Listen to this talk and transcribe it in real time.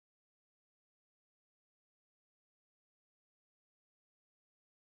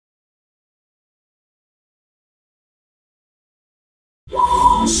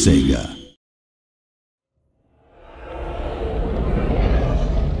Sega.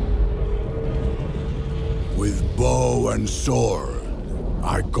 With bow and sword,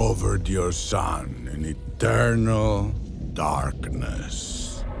 I covered your son in eternal darkness.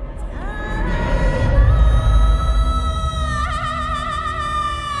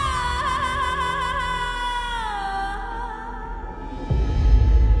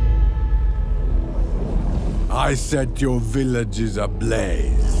 I set your villages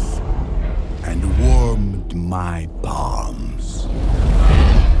ablaze and warmed my palms.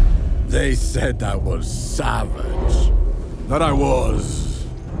 They said I was savage, that I was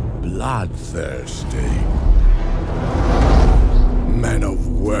bloodthirsty. Men of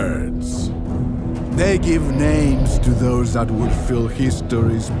words. They give names to those that would fill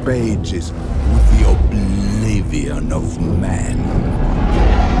history's pages with the oblivion of men.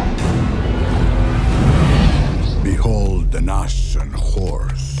 Behold an ashen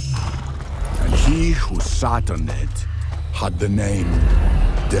horse, and he who sat on it had the name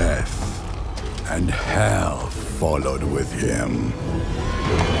Death, and hell followed with him.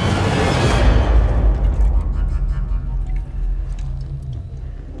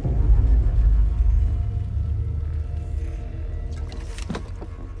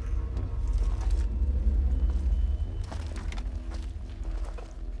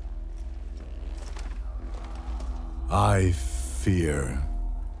 I fear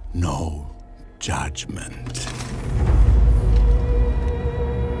no judgment.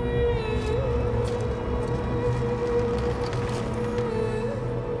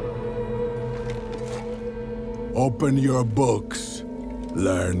 Open your books,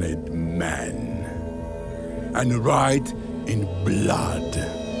 learned men, and write in blood.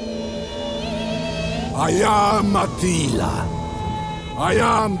 I am Attila. I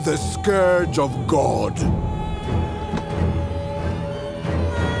am the scourge of God.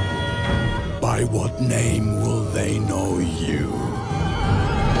 By what name will they know you?